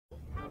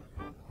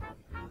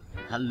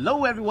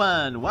Hello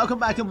everyone, welcome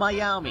back to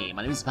Miami.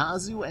 My name is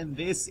Pazu and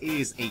this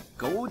is a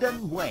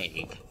Golden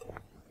Wake.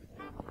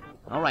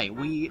 Alright,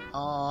 we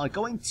are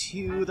going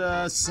to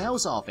the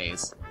sales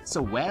office.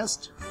 So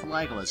West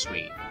Flagler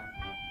Street.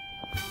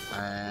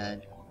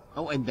 And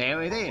oh, and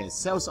there it is,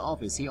 sales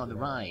office here on the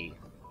right.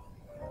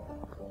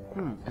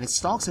 And it's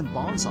stocks and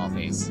bonds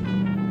office.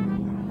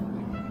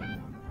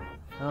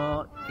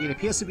 It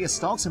appears to be a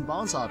stocks and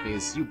bonds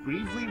office. You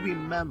briefly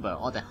remember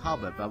all the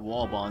hubbub about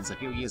war bonds a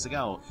few years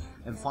ago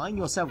and find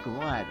yourself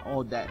glad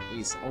all that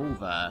is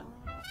over.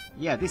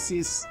 Yeah, this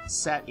is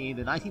set in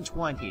the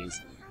 1920s,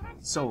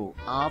 so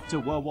after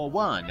World War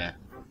I.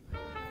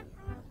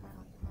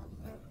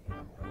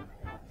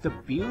 The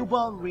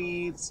billboard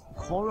reads,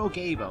 Coral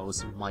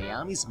Gables,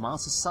 Miami's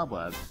master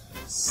suburb.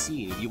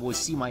 See, you will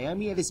see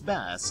Miami at its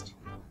best.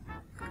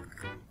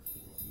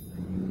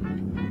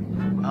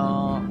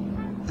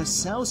 The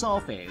sales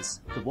office.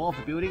 The wall of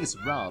the building is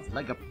rough,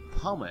 like a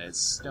pumice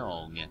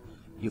stone.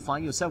 You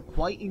find yourself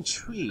quite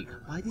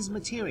intrigued by this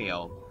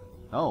material.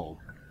 Oh,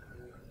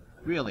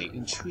 really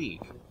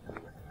intrigued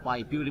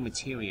by building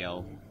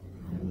material.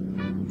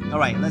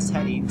 Alright, let's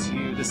head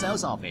into the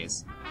sales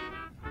office.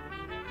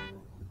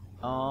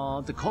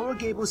 The Coral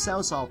Gables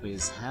sales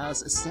office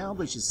has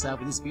established itself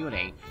in this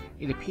building.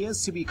 It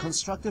appears to be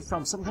constructed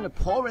from some kind of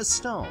porous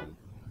stone.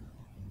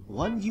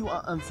 One you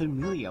are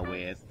unfamiliar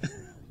with.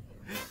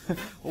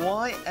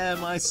 Why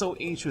am I so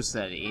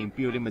interested in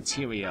building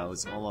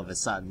materials all of a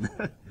sudden?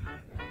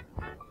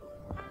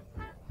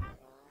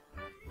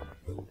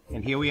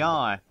 And here we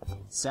are,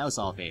 sales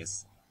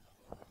office.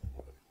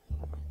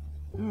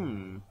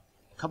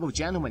 Couple of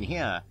gentlemen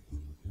here.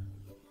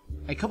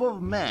 A couple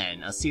of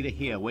men are seated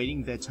here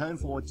waiting their turn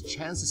for the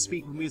chance to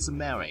speak with Mr.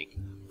 Merrick.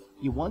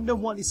 You wonder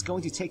what it's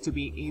going to take to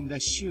be in their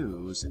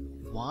shoes.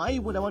 Why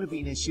would I want to be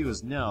in their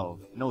shoes? No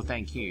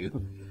thank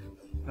you.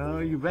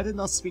 You better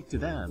not speak to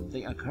them.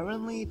 They are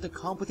currently the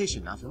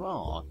competition after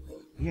all.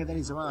 Yeah, that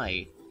is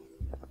right.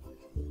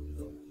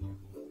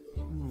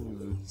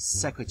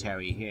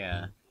 Secretary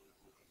here.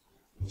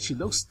 She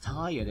looks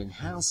tired and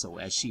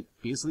hassled as she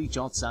busily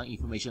jots down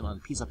information on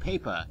a piece of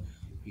paper.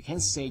 You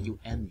can't say you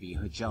envy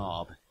her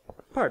job.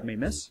 Pardon me,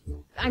 miss.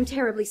 I'm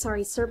terribly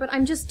sorry, sir, but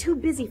I'm just too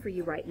busy for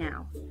you right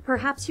now.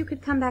 Perhaps you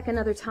could come back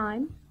another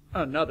time?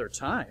 Another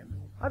time?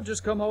 I've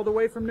just come all the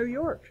way from New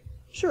York.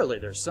 Surely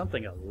there's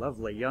something a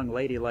lovely young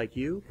lady like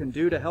you can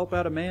do to help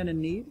out a man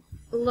in need?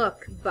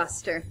 Look,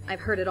 Buster,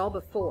 I've heard it all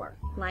before.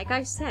 Like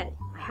I said,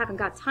 I haven't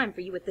got time for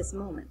you at this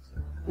moment.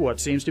 What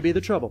seems to be the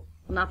trouble?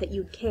 Not that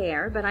you'd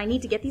care, but I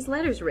need to get these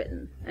letters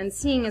written. And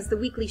seeing as the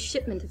weekly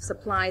shipment of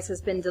supplies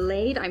has been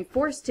delayed, I'm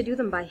forced to do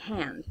them by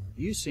hand.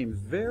 You seem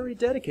very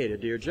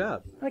dedicated to your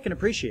job. I can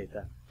appreciate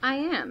that. I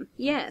am,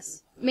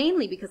 yes.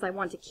 Mainly because I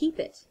want to keep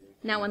it.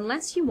 Now,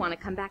 unless you want to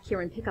come back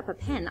here and pick up a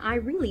pen, I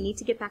really need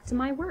to get back to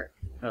my work.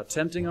 A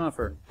tempting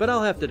offer, but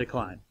I'll have to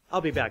decline.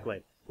 I'll be back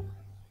later.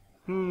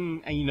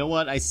 And you know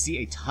what? I see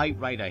a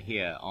typewriter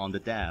here on the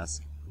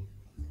desk.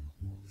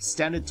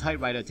 Standard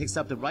typewriter takes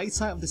up the right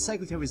side of the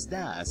secretary's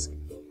desk.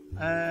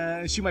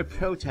 She might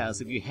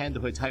protest if you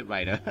handle her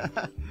typewriter.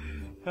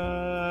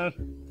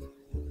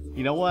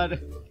 You know what?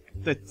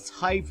 The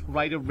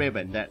typewriter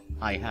ribbon that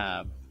I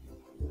have.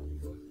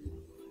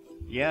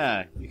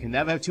 Yeah, you can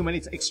never have too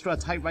many extra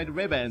typewriter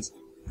ribbons.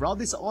 Brought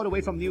this all the way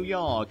from New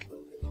York.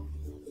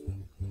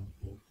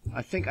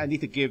 I think I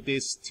need to give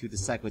this to the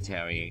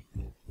secretary.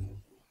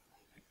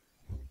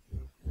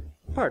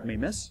 Pardon me,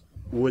 miss.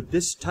 Would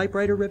this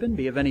typewriter ribbon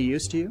be of any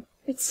use to you?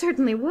 It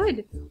certainly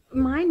would.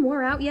 Mine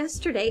wore out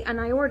yesterday,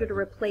 and I ordered a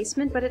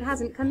replacement, but it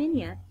hasn't come in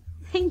yet.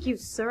 Thank you,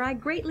 sir. I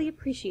greatly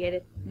appreciate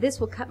it. This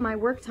will cut my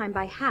work time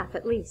by half,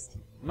 at least.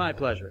 My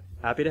pleasure.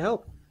 Happy to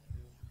help.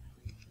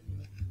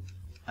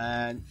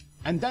 And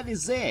that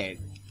is it.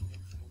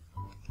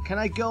 Can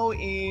I go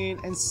in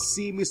and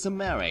see Mr.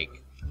 Merrick?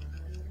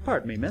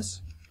 Pardon me,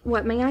 miss.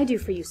 What may I do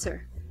for you,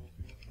 sir?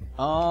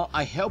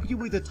 I helped you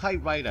with the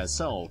typewriter,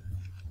 so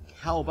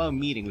how about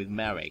meeting with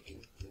Merrick?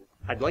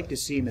 I'd like to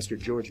see Mr.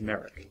 George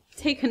Merrick.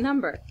 Take a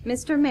number.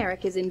 Mr.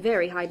 Merrick is in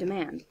very high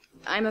demand.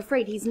 I'm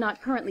afraid he's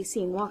not currently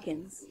seeing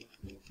walk-ins.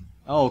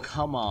 Oh,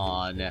 come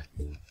on.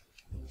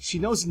 She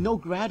knows no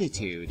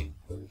gratitude.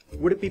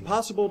 Would it be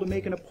possible to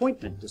make an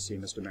appointment to see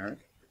Mr. Merrick?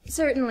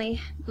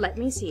 Certainly. Let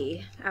me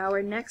see.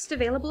 Our next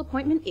available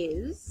appointment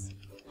is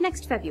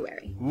next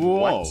February.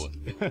 Whoa.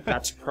 What?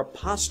 That's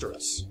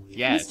preposterous.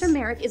 Yes. Mr.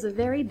 Merrick is a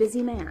very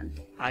busy man.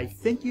 I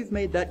think you've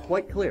made that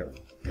quite clear.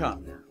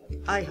 Come now.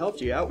 I helped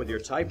you out with your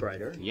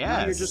typewriter. Yes.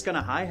 Now you're just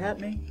gonna hi-hat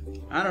me?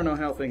 I don't know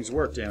how things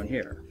work down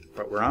here,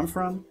 but where I'm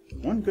from,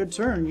 one good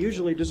turn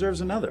usually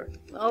deserves another.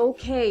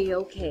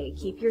 Okay.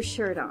 Keep your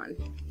shirt on.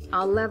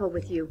 I'll level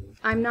with you.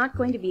 I'm not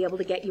going to be able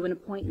to get you an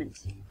appointment,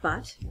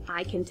 but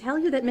I can tell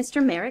you that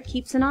Mr. Merrick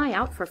keeps an eye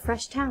out for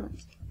fresh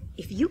talent.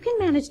 If you can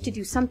manage to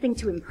do something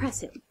to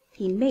impress him,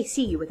 he may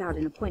see you without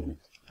an appointment.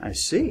 I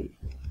see.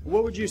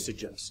 What would you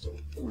suggest?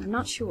 I'm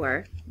not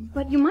sure,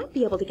 but you might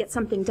be able to get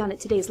something done at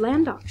today's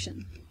land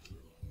auction.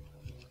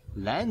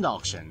 Land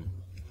auction?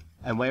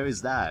 And where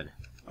is that?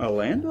 A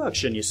land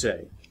auction, you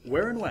say?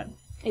 Where and when?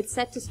 It's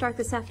set to start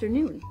this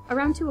afternoon,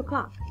 around 2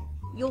 o'clock.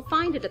 You'll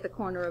find it at the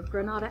corner of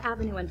Granada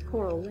Avenue and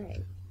Coral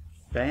Way.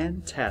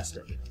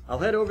 Fantastic. I'll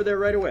head over there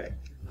right away.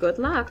 Good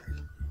luck.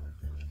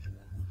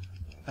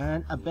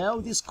 And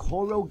about this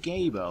Coral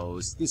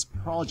Gables, this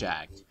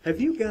project. Have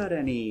you got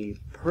any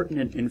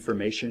pertinent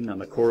information on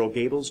the Coral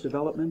Gables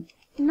development?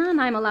 None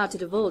I'm allowed to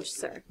divulge,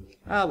 sir.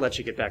 I'll let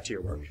you get back to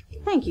your work.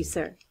 Thank you,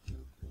 sir.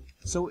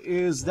 So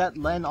is that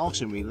land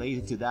auction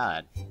related to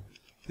that?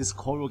 This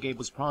Coral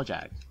Gables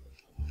project?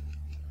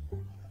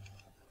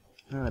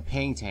 A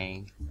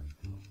painting.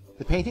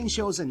 The painting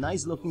shows a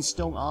nice-looking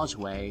stone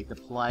archway. The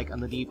plaque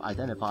underneath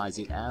identifies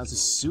it as a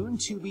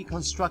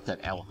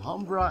soon-to-be-constructed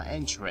Alhambra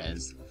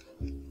entrance.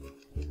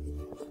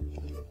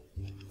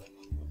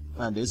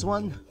 And this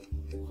one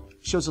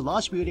shows a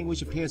large building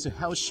which appears to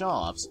house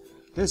shops.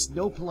 There's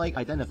no plaque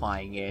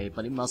identifying it,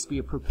 but it must be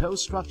a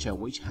proposed structure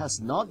which has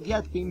not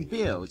yet been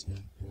built.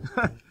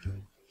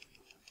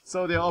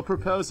 So they're all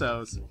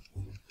proposals.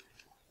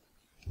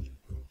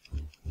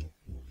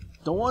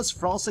 Doors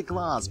frosted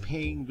glass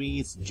pane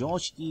reads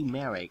George E.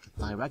 Merrick,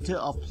 Director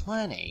of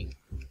Planning.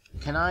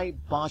 Can I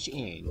barge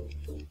in?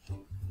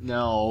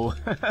 No.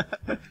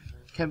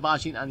 Can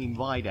barge in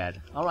uninvited.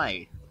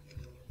 Alright.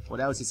 What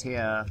else is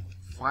here?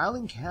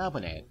 Filing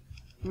cabinet.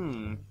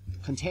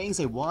 Contains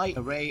a wide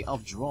array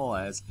of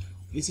drawers.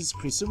 This is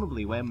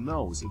presumably where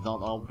most, if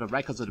not all, the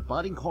records of the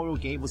budding Coral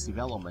Gables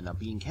development are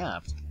being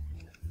kept.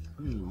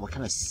 What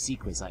kind of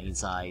secrets are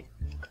inside?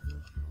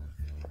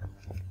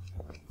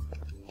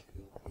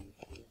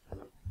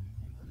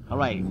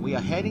 Alright, we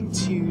are heading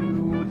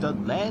to the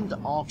land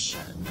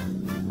auction.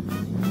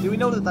 Do we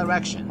know the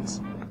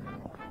directions?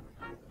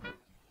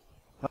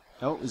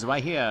 Oh, it's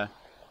right here.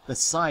 The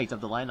site of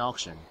the land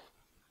auction.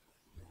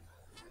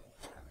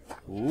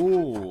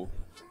 Ooh.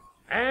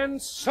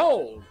 And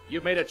sold!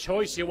 You've made a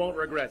choice you won't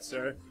regret,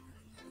 sir.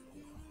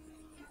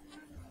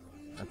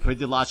 A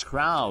pretty large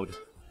crowd.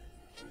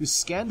 You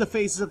scan the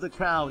faces of the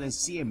crowd and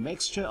see a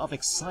mixture of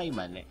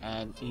excitement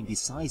and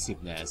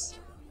indecisiveness.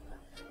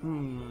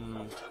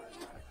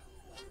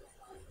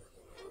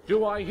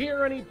 Do I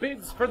hear any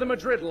bids for the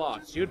Madrid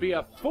lots? You'd be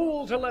a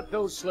fool to let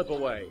those slip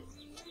away.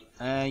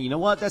 And you know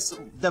what?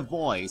 That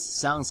voice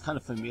sounds kind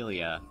of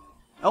familiar.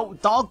 Oh,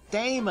 Doc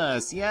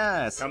Damus,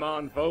 yes! Come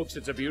on, folks,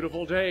 it's a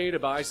beautiful day to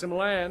buy some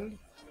land.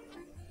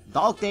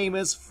 Doc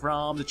Damus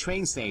from the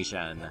train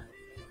station.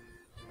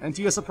 And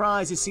to your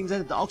surprise, it seems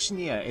that the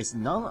auctioneer is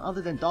none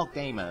other than Doc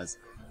Damus.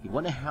 You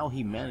wonder how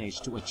he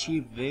managed to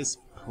achieve this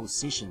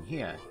position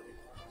here.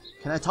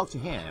 Can I talk to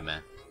him?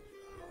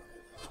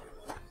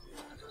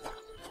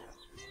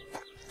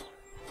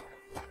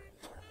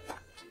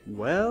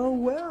 Well,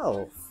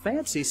 well,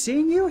 fancy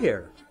seeing you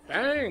here.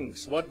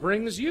 Thanks. What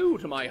brings you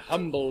to my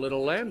humble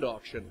little land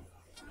auction?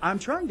 I'm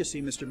trying to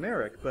see Mr.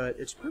 Merrick, but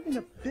it's proving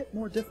a bit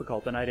more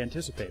difficult than I'd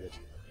anticipated.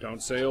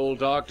 Don't say old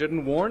Doc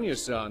didn't warn you,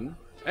 son.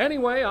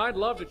 Anyway, I'd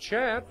love to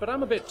chat, but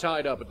I'm a bit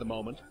tied up at the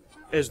moment.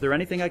 Is there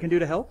anything I can do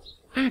to help?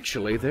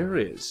 Actually, there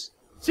is.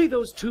 See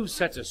those two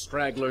sets of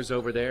stragglers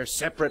over there,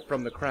 separate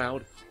from the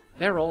crowd?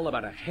 They're all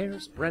about a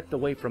hair's breadth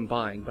away from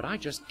buying, but I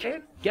just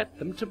can't get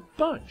them to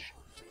budge.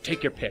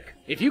 Take your pick.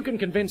 If you can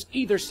convince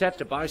either set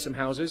to buy some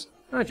houses,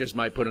 I just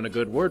might put in a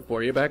good word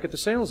for you back at the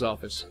sales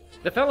office.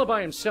 The fellow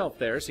by himself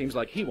there seems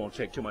like he won't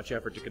take too much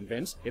effort to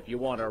convince. If you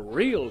want a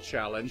real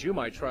challenge, you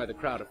might try the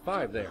crowd of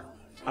 5 there.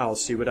 I'll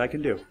see what I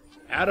can do.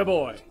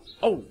 Attaboy.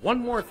 Oh, one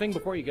more thing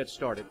before you get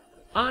started.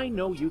 I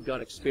know you've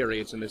got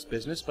experience in this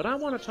business, but I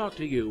want to talk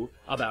to you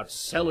about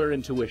seller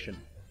intuition.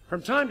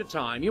 From time to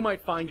time, you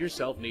might find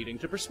yourself needing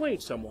to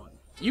persuade someone.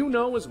 You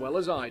know as well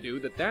as I do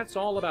that that's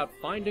all about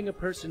finding a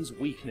person's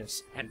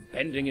weakness and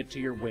bending it to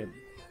your whim.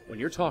 When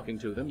you're talking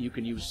to them, you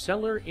can use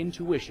seller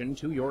intuition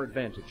to your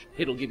advantage.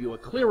 It'll give you a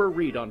clearer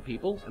read on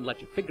people and let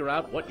you figure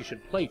out what you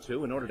should play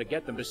to in order to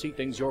get them to see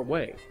things your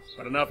way.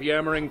 But enough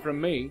yammering from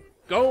me.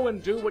 Go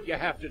and do what you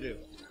have to do.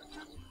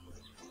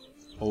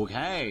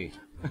 Okay.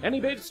 Any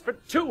bids for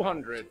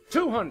 200?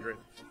 200.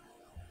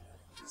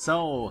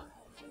 So,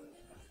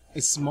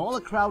 a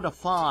smaller crowd of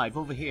 5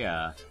 over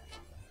here.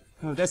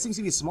 There seems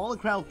to be a smaller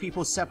crowd of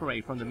people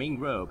separate from the main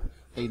group.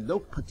 They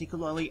look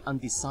particularly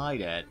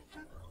undecided.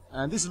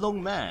 And this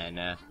lone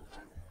man...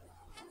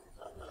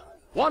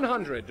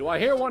 100. Do I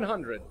hear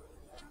 100?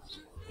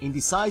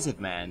 Indecisive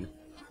man.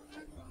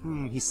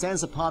 He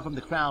stands apart from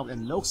the crowd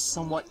and looks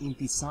somewhat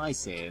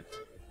indecisive.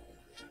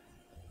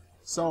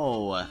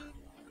 So,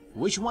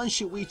 which one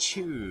should we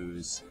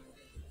choose?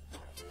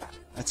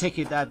 I take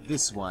it that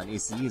this one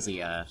is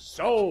easier.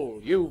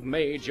 Sold! You've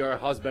made your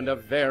husband a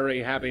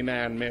very happy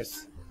man,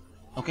 miss.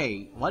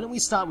 Okay, why don't we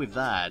start with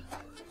that?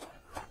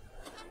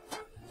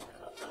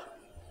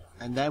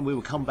 And then we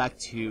will come back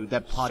to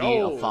that party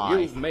of 5.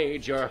 You've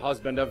made your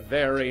husband a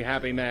very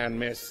happy man,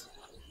 miss.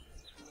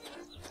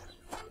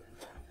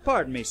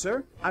 Pardon me,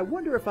 sir. I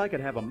wonder if I could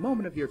have a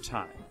moment of your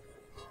time.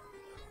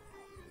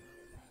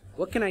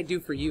 What can I do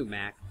for you,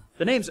 Mac?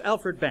 The name's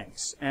Alfred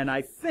Banks, and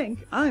I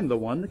think I'm the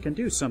one that can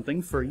do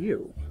something for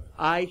you.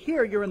 I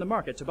hear you're in the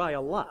market to buy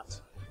a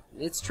lot.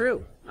 It's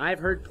true. I've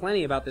heard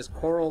plenty about this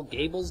Coral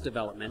Gables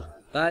development,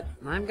 but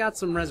I've got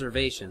some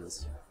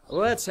reservations.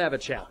 Let's have a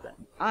chat then.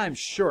 I'm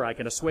sure I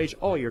can assuage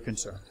all your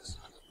concerns.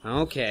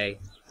 Okay.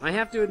 I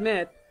have to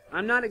admit,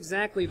 I'm not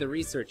exactly the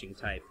researching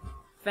type.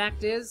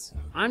 Fact is,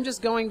 I'm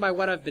just going by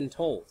what I've been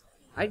told.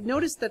 I've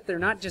noticed that they're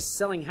not just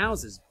selling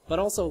houses, but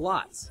also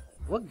lots.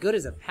 What good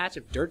is a patch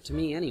of dirt to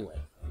me anyway?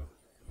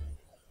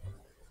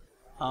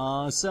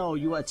 So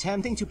you are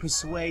attempting to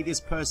persuade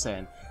this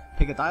person.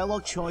 Pick a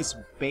dialogue choice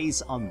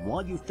based on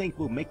what you think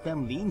will make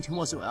them lean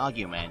towards your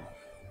argument.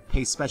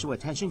 Pay special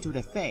attention to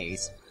their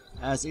face,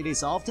 as it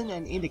is often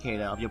an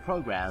indicator of your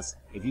progress.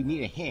 If you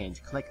need a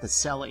hint, click the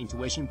Seller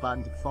Intuition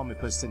button to perform a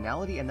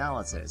personality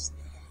analysis.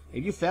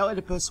 If you fail at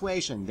the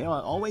persuasion, there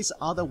are always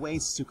other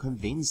ways to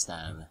convince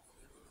them.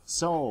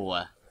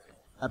 So,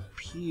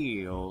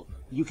 appeal.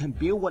 You can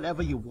build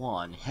whatever you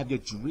want. Have your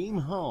dream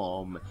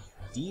home.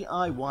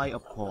 DIY,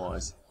 of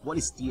course. What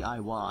is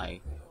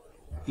DIY?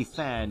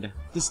 Defend.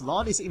 This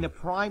lot is in a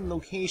prime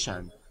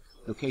location.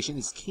 Location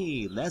is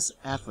key. Less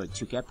effort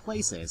to get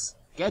places.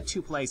 Get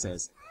to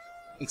places.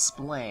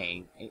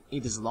 Explain.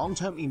 It is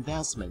long-term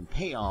investment.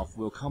 Payoff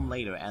will come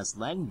later as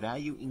land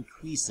value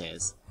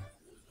increases.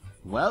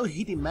 Well,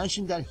 he did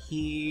mention that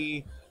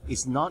he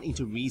is not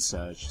into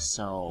research,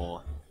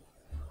 so...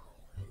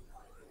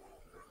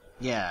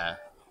 yeah.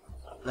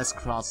 Let's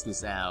cross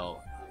this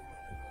out.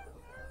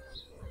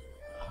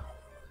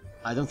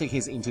 I don't think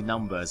he's into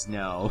numbers,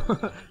 no.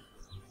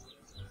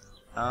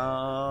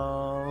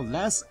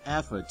 Less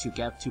effort to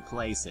get to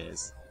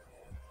places.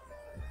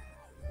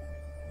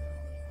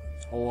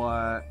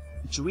 Or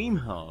dream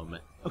home.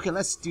 Okay,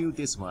 let's do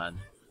this one.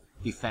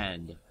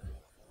 Defend.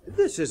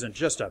 This isn't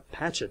just a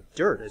patch of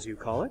dirt, as you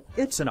call it.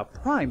 It's in a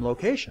prime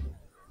location.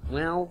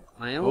 Well,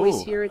 I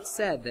always Ooh. hear it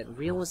said that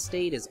real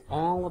estate is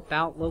all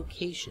about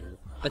location.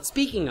 But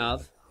speaking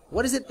of,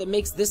 what is it that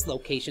makes this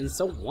location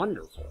so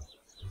wonderful?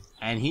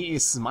 And he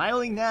is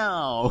smiling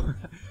now!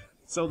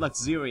 So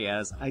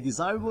luxurious. A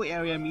desirable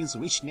area means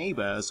rich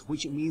neighbors,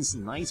 which means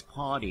nice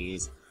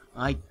parties.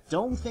 I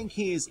don't think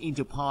he is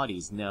into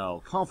parties,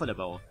 no.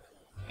 Comfortable.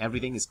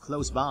 Everything is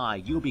close by.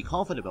 You'll be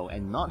comfortable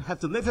and not have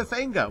to lift a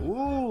finger.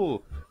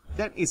 Ooh!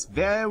 That is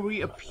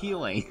very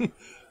appealing.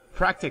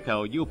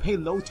 Practical. You'll pay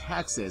low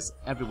taxes.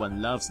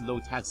 Everyone loves low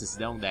taxes,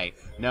 don't they?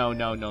 No,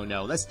 no, no,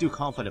 no. Let's do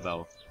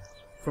comfortable.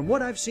 From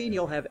what I've seen,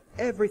 you'll have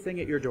everything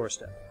at your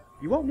doorstep.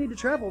 You won't need to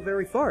travel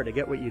very far to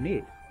get what you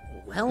need.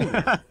 Well,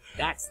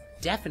 that's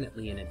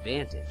definitely an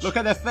advantage. Look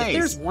at that face! If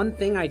there's one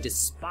thing I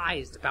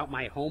despised about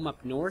my home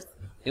up north,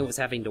 it was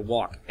having to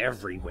walk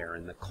everywhere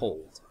in the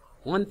cold.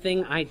 One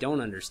thing I don't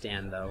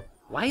understand, though,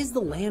 why is the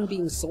land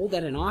being sold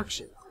at an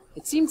auction?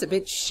 It seems a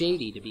bit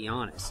shady, to be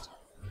honest.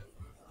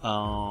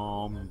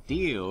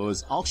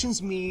 Deals.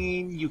 Auctions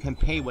mean you can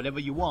pay whatever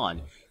you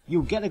want.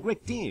 You get a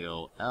great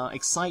deal.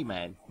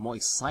 Excitement. More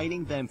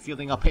exciting than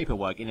filling out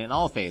paperwork in an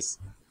office.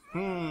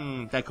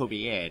 That could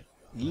be it.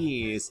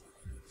 Yes.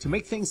 To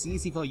make things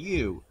easy for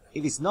you,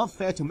 it is not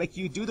fair to make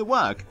you do the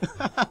work.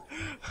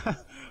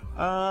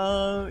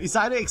 It's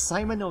either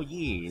excitement or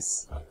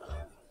yes.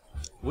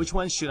 Which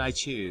one should I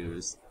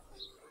choose?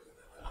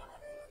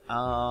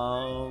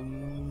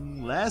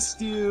 Let's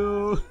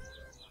do...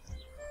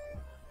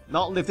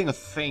 not lifting a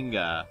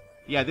finger.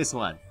 Yeah, this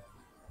one.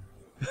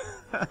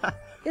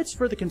 It's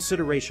for the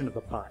consideration of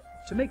the buyer,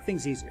 to make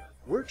things easier.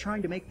 We're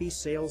trying to make these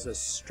sales as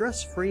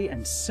stress-free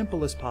and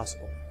simple as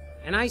possible.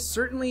 And I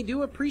certainly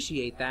do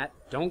appreciate that,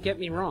 don't get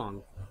me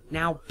wrong.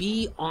 Now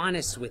be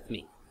honest with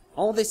me.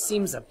 All this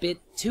seems a bit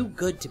too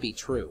good to be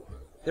true.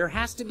 There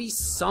has to be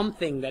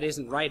something that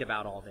isn't right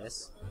about all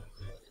this.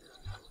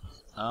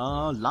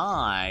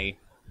 Lie.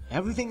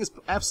 Everything is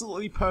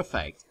absolutely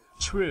perfect.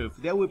 Truth,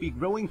 there will be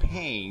growing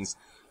pains,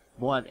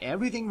 but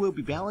everything will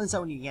be balanced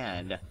out in the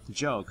end.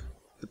 Joke.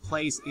 The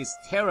place is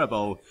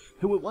terrible.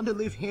 Who would want to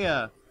live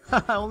here?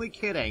 Only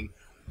kidding.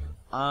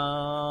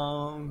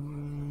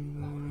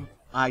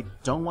 I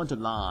don't want to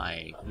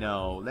lie.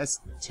 No, let's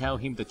tell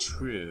him the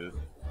truth.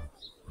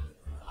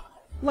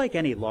 Like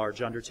any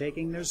large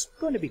undertaking, there's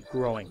going to be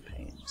growing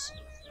pains.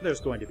 There's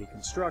going to be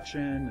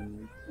construction,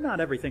 and not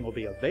everything will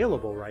be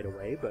available right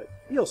away, but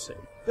you'll see.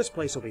 This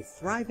place will be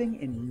thriving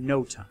in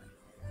no time.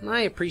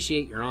 I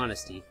appreciate your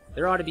honesty.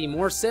 There ought to be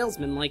more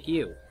salesmen like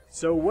you.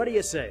 So what do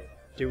you say?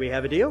 Do we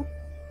have a deal?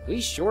 We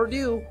sure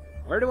do.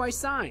 Where do I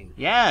sign?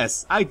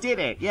 Yes, I did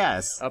it,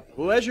 yes. A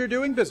pleasure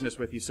doing business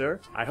with you, sir.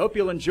 I hope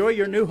you'll enjoy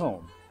your new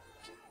home.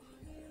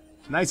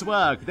 Nice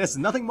work. There's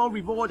nothing more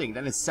rewarding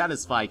than a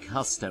satisfied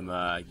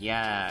customer.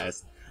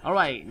 Yes.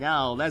 Alright,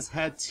 now let's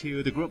head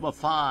to the group of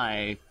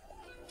 5.